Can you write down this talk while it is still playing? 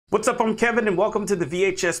What's up, I'm Kevin and welcome to the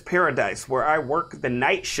VHS Paradise where I work the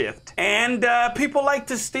night shift and people like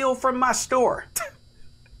to steal from my store.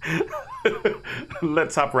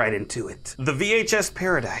 Let's hop right into it. The VHS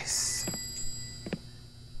Paradise.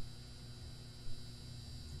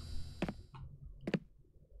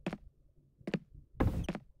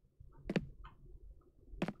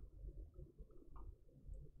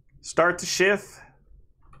 Start the shift?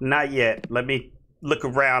 Not yet. Let me look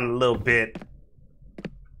around a little bit.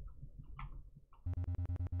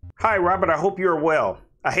 Hi, Robert. I hope you're well.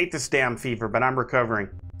 I hate this damn fever, but I'm recovering.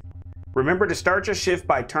 Remember to start your shift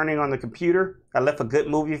by turning on the computer. I left a good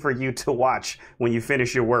movie for you to watch when you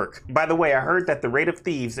finish your work. By the way, I heard that the rate of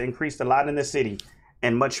thieves increased a lot in the city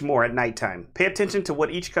and much more at nighttime. Pay attention to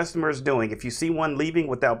what each customer is doing. If you see one leaving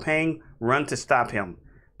without paying, run to stop him.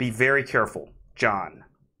 Be very careful. John.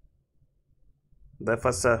 Left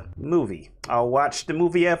us a movie. I'll watch the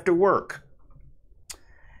movie after work.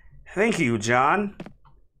 Thank you, John.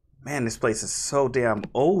 Man, this place is so damn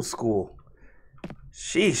old school.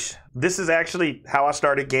 Sheesh. This is actually how I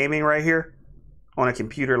started gaming right here on a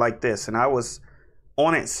computer like this. And I was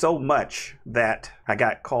on it so much that I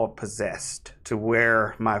got called possessed to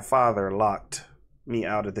where my father locked me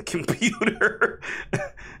out of the computer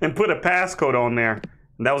and put a passcode on there.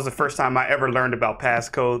 And that was the first time I ever learned about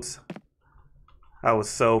passcodes. I was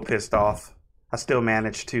so pissed off. I still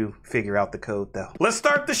managed to figure out the code though. Let's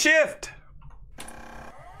start the shift.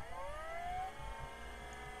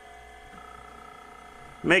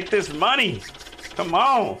 Make this money. Come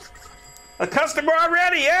on. A customer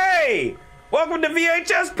already. Hey, welcome to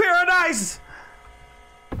VHS Paradise.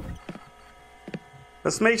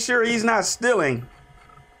 Let's make sure he's not stealing.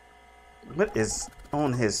 What is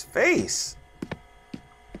on his face?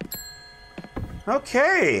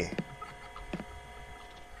 Okay.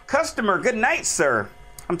 Customer, good night, sir.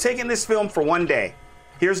 I'm taking this film for 1 day.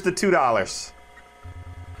 Here's the $2.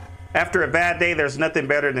 After a bad day, there's nothing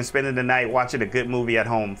better than spending the night watching a good movie at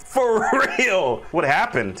home. For real! What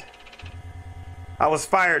happened? I was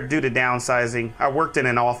fired due to downsizing. I worked in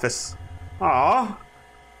an office. Aw,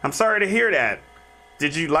 I'm sorry to hear that.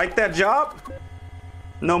 Did you like that job?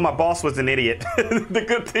 No, my boss was an idiot. The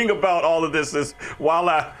good thing about all of this is while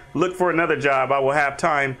I look for another job, I will have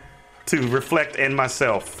time to reflect in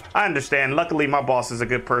myself. I understand. Luckily, my boss is a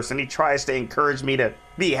good person. He tries to encourage me to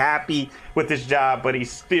be happy with this job, but he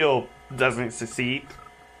still doesn't succeed.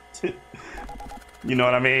 You know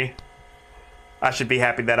what I mean? I should be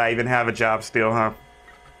happy that I even have a job still, huh?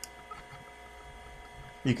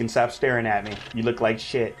 You can stop staring at me. You look like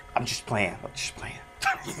shit. I'm just playing. I'm just playing.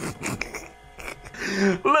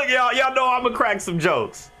 Look, y'all know I'm gonna crack some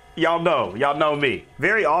jokes. Y'all know me.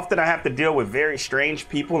 Very often I have to deal with very strange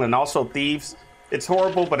people and also thieves. It's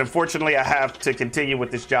horrible, but unfortunately I have to continue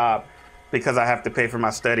with this job because I have to pay for my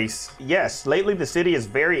studies. Yes, lately the city is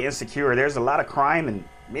very insecure. There's a lot of crime and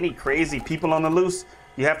many crazy people on the loose.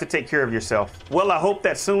 You have to take care of yourself. Well, I hope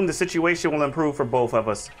that soon the situation will improve for both of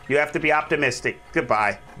us. You have to be optimistic.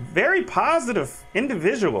 Goodbye. Very positive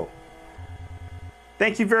individual.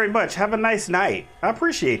 Thank you very much. Have a nice night. I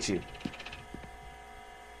appreciate you.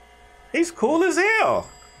 He's cool as hell.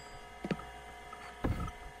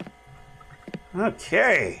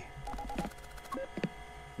 Okay.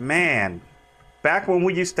 Man, back when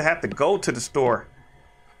we used to have to go to the store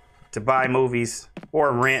to buy movies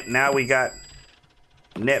or rent, now we got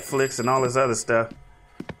Netflix and all this other stuff.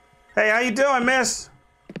 Hey, how you doing, miss?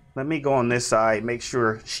 Let me go on this side, make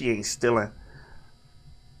sure she ain't stealing.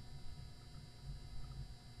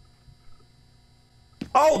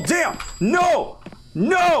 Oh, damn! No!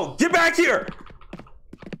 No! Get back here!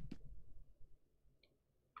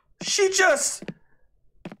 She just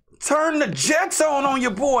turned the jets on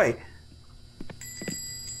your boy.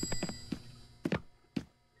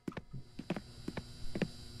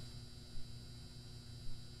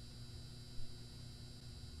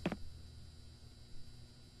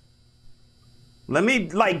 Let me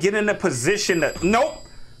like get in a position to, nope,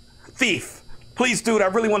 thief. Please, dude, I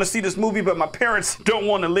really want to see this movie, but my parents don't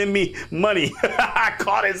want to lend me money. I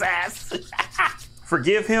caught his ass.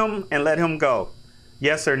 Forgive him and let him go.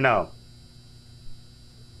 Yes or no?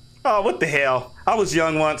 Oh, what the hell? I was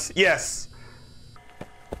young once. Yes.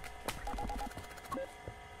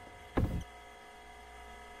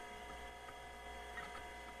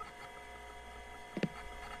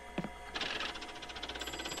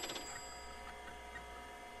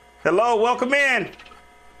 Hello, welcome in.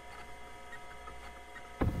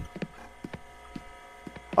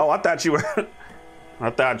 Oh, I thought you were I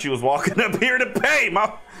thought you was walking up here to pay.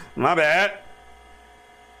 My bad.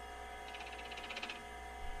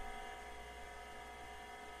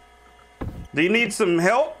 Do you need some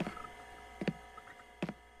help?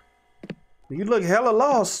 You look hella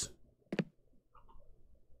lost.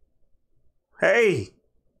 Hey.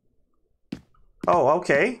 Oh,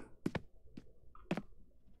 okay.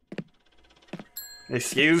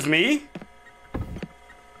 Excuse me?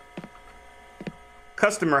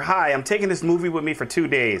 Customer, hi, I'm taking this movie with me for 2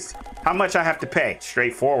 days. How much I have to pay?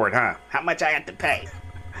 Straightforward, huh? How much I have to pay?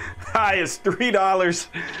 Hi, it's $3.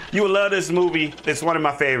 You will love this movie. It's one of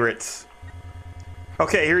my favorites.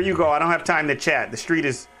 Okay, here you go. I don't have time to chat. The street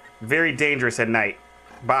is very dangerous at night.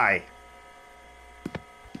 Bye.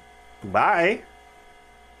 Bye.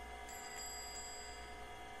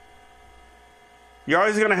 You're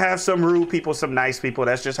always gonna have some rude people, some nice people.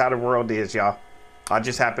 That's just how the world is, y'all. I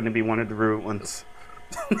just happen to be one of the rude ones.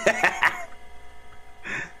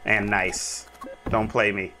 And nice. Don't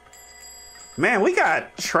play me. Man, we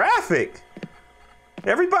got traffic.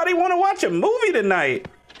 Everybody want to watch a movie tonight.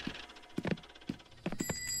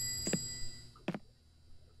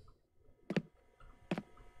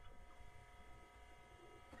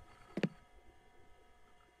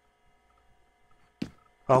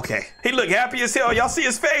 Okay. He look happy as hell. Y'all see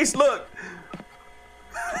his face? Look.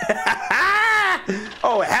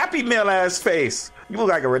 Oh, Happy Meal ass face. You look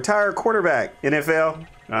like a retired quarterback. NFL.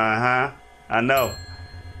 Uh-huh. I know.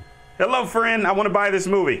 Hello, friend. I want to buy this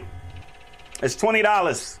movie. It's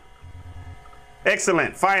 $20.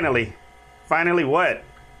 Excellent. Finally. Finally what?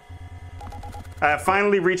 I have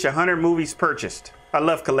finally reached 100 movies purchased. I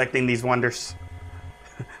love collecting these wonders.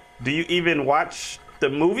 Do you even watch the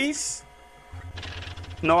movies?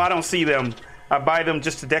 No, I don't see them. I buy them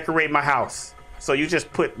just to decorate my house. So you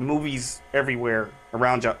just put movies everywhere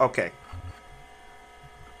around you. Okay.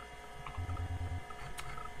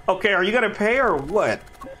 Okay, are you gonna pay or what?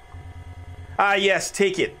 Ah, yes,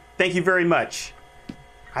 take it. Thank you very much.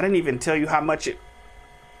 I didn't even tell you how much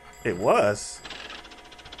it was.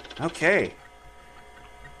 Okay.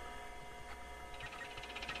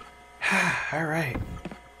 All right.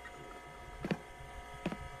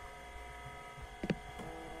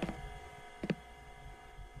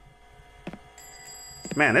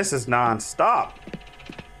 Man, this is non-stop.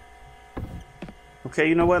 Okay,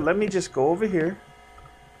 you know what? Let me just go over here.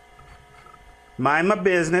 Mind my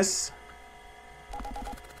business.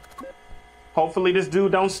 Hopefully this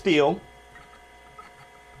dude don't steal.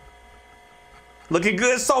 Looking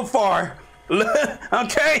good so far.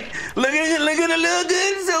 Okay, looking a little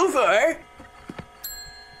good so far.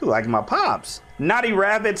 Ooh, like my pops. Naughty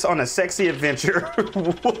rabbits on a sexy adventure.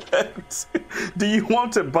 What? Do you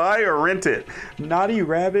want to buy or rent it? Naughty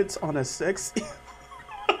rabbits on a sexy.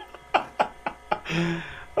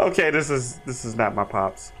 Okay, this is not my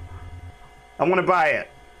pops. I want to buy it.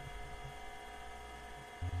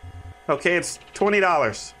 Okay, it's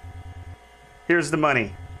 $20. Here's the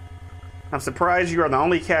money. I'm surprised you are the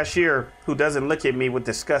only cashier who doesn't look at me with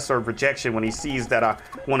disgust or rejection when he sees that I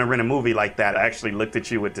want to rent a movie like that. I actually looked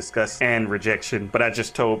at you with disgust and rejection, but I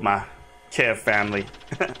just told my Kev family,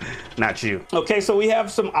 not you. Okay, so we have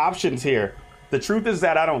some options here. The truth is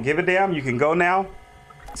that I don't give a damn. You can go now.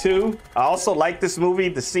 2, I also like this movie.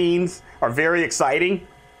 The scenes are very exciting.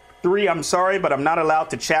 3, I'm sorry, but I'm not allowed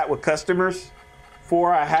to chat with customers.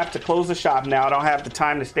 4, I have to close the shop now. I don't have the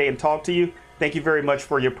time to stay and talk to you. Thank you very much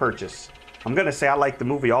for your purchase. I'm gonna say I like the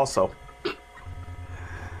movie also.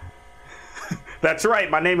 That's right,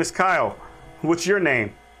 my name is Kyle. What's your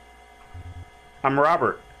name? I'm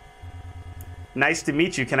Robert. Nice to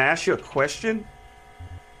meet you. Can I ask you a question?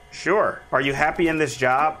 Sure. Are you happy in this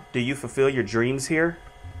job? Do you fulfill your dreams here?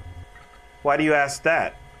 Why do you ask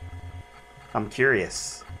that? I'm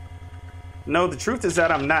curious. No, the truth is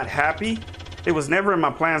that I'm not happy. It was never in my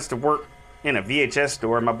plans to work in a VHS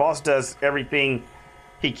store. My boss does everything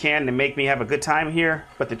he can to make me have a good time here,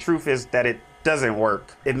 but the truth is that it doesn't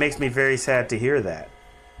work. It makes me very sad to hear that.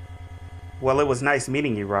 Well, it was nice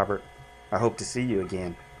meeting you, Robert. I hope to see you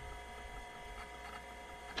again.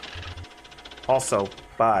 Also,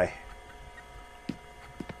 bye.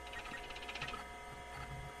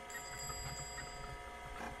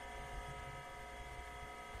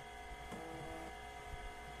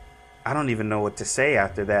 I don't even know what to say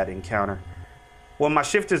after that encounter. Well, my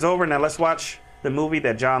shift is over. Now let's watch the movie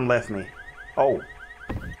that John left me. Oh.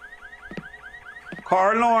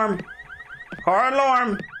 Car alarm. Car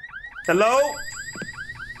alarm. Hello?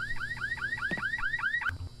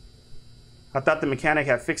 I thought the mechanic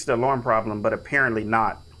had fixed the alarm problem, but apparently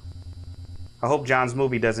not. I hope John's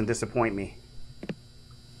movie doesn't disappoint me.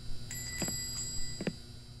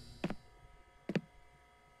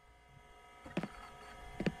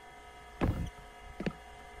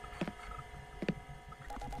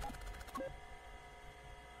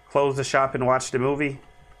 Close the shop and watch the movie?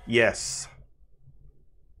 Yes.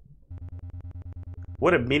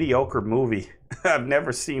 What a mediocre movie. I've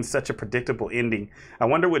never seen such a predictable ending. I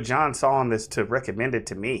wonder what John saw on this to recommend it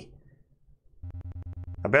to me.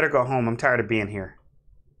 I better go home. I'm tired of being here.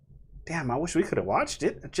 Damn, I wish we could have watched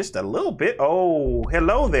it just a little bit. Oh,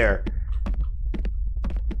 hello there.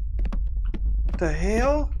 What the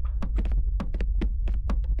hell?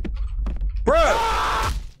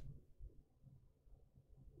 Bruh!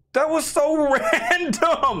 That was so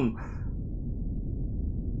random!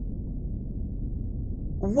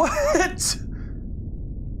 What?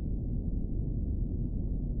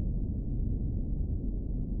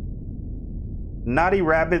 Naughty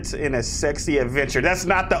rabbits in a sexy adventure. That's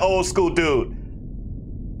not the old school dude.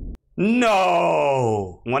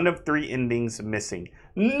 No! 1 of 3 endings missing.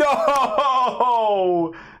 No!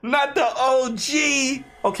 Not the OG!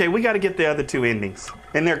 Okay, we gotta get the other 2 endings.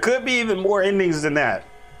 And there could be even more endings than that.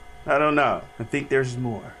 I don't know. I think there's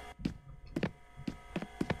more.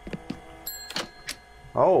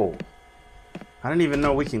 Oh. I didn't even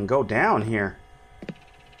know we can go down here.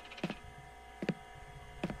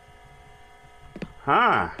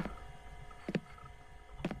 Huh.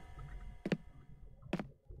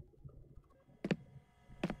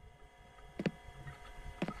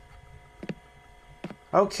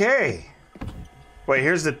 Okay. Wait,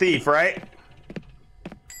 here's the thief, right?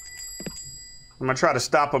 I'm gonna try to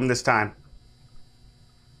stop him this time.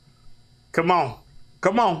 Come on.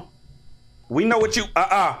 Come on. We know what you...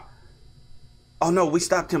 Oh, no, we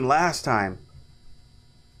stopped him last time.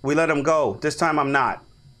 We let him go. This time I'm not.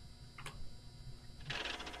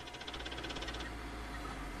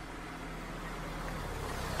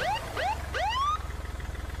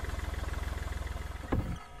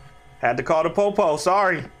 Had to call the popo.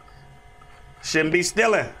 Sorry. Shouldn't be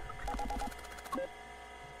stealing.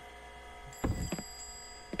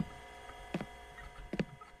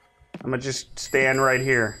 I'm gonna just stand right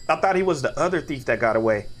here. I thought he was the other thief that got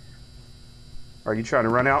away. Are you trying to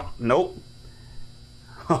run out? Nope.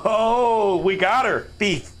 Oh, we got her.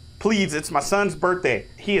 Thief, please, it's my son's birthday.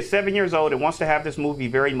 He is 7 years old and wants to have this movie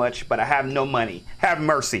very much, but I have no money. Have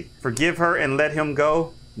mercy. Forgive her and let him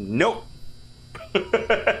go? Nope.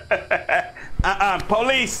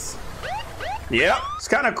 Police. Yep. It's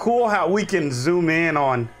kind of cool how we can zoom in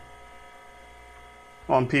on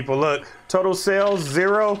people. Look, total sales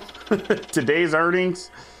 0. Today's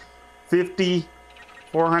earnings 50.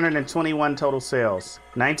 421 total sales.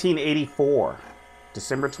 1984.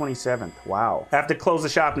 December 27th. Wow. I have to close the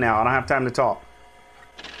shop now. I don't have time to talk.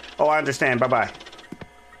 Oh, I understand. Bye-bye.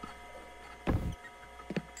 I'm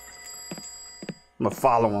gonna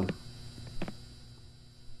follow him.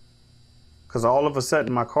 Because all of a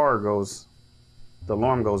sudden my car goes, the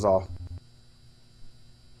alarm goes off.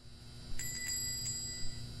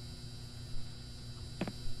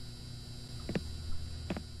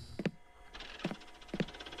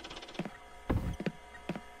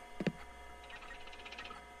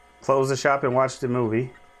 Close the shop and watch the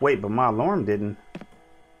movie. Wait, but my alarm didn't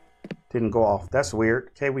go off. That's weird.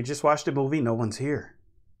 Okay, we just watched the movie. No one's here.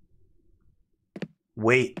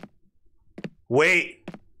 Wait. Wait.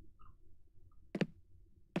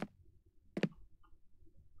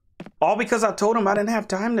 All because I told him I didn't have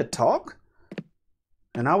time to talk?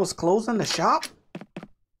 And I was closing the shop?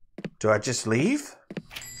 Do I just leave?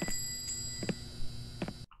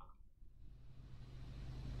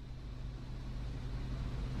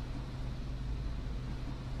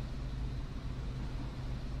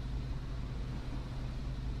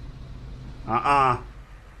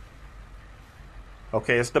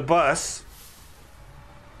 Okay, it's the bus.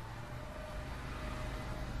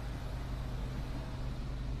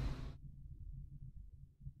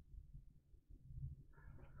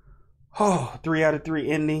 Oh, 3 out of 3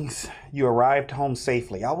 endings. You arrived home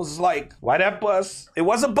safely. I was like, why that bus? It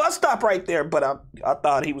was a bus stop right there, but I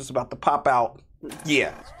thought he was about to pop out.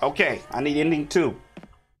 Yeah, okay, I need ending 2.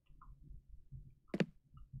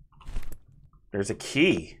 There's a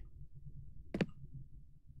key.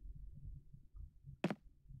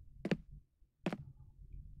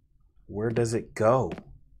 Where does it go?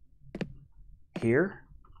 Here?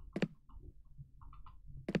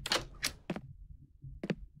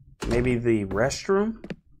 Maybe the restroom?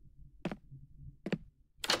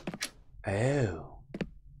 Oh.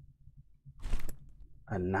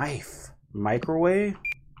 A knife. Microwave?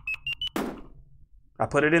 I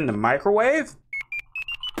put it in the microwave?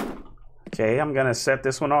 Okay, I'm gonna set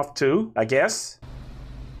this one off too, I guess.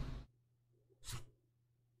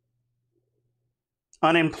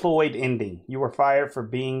 Unemployed ending. You were fired for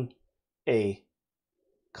being a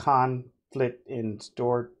conflict in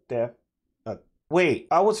store theft. Wait,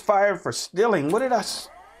 I was fired for stealing. What did I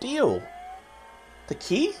steal? The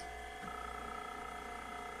key?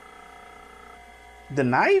 The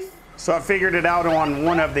knife? So I figured it out on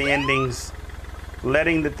one of the endings.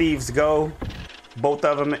 Letting the thieves go, both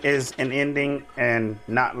of them is an ending, and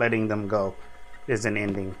not letting them go is an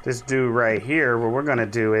ending. This dude right here, what we're gonna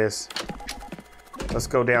do is, let's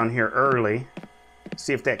go down here early,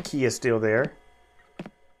 see if that key is still there.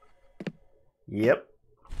 Yep.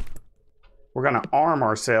 We're gonna arm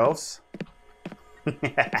ourselves.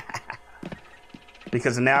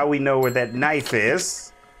 Because now we know where that knife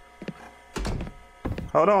is.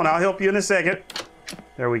 Hold on, I'll help you in a second.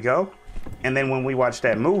 There we go. And then when we watch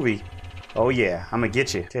that movie, oh yeah, I'm gonna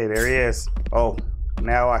get you. Okay, there he is. Oh,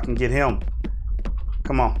 now I can get him.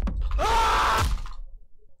 Come on.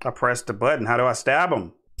 I pressed the button. How do I stab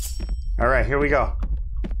him? All right, here we go.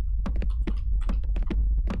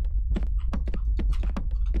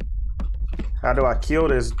 How do I kill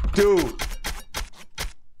this dude?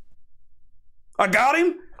 I got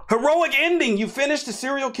him. Heroic ending. You finished the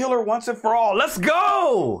serial killer once and for all. Let's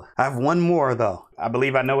go. I have one more though. I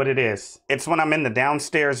believe I know what it is. It's when I'm in the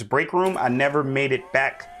downstairs break room. I never made it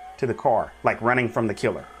back to the car, like running from the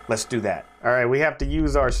killer. Let's do that. All right, we have to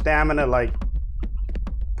use our stamina like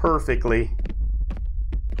perfectly.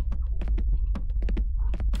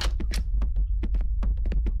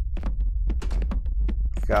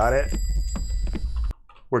 Got it.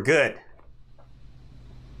 We're good.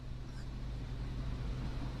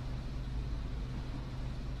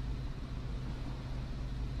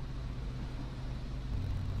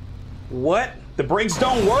 What? The brakes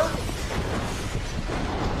don't work?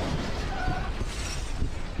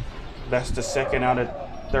 That's the second out of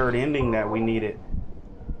third ending that we needed.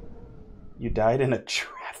 You died in a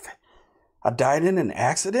traffic. I died in an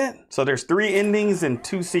accident? So there's 3 endings and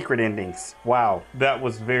 2 secret endings. Wow, that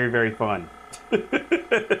was very, very fun.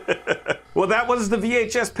 Well, that was the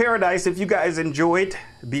VHS Paradise. If you guys enjoyed,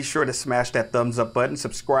 be sure to smash that thumbs up button,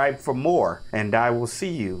 subscribe for more, and I will see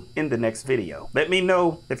you in the next video. Let me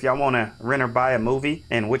know if y'all want to rent or buy a movie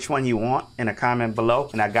and which one you want in a comment below,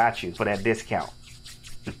 and I got you for that discount.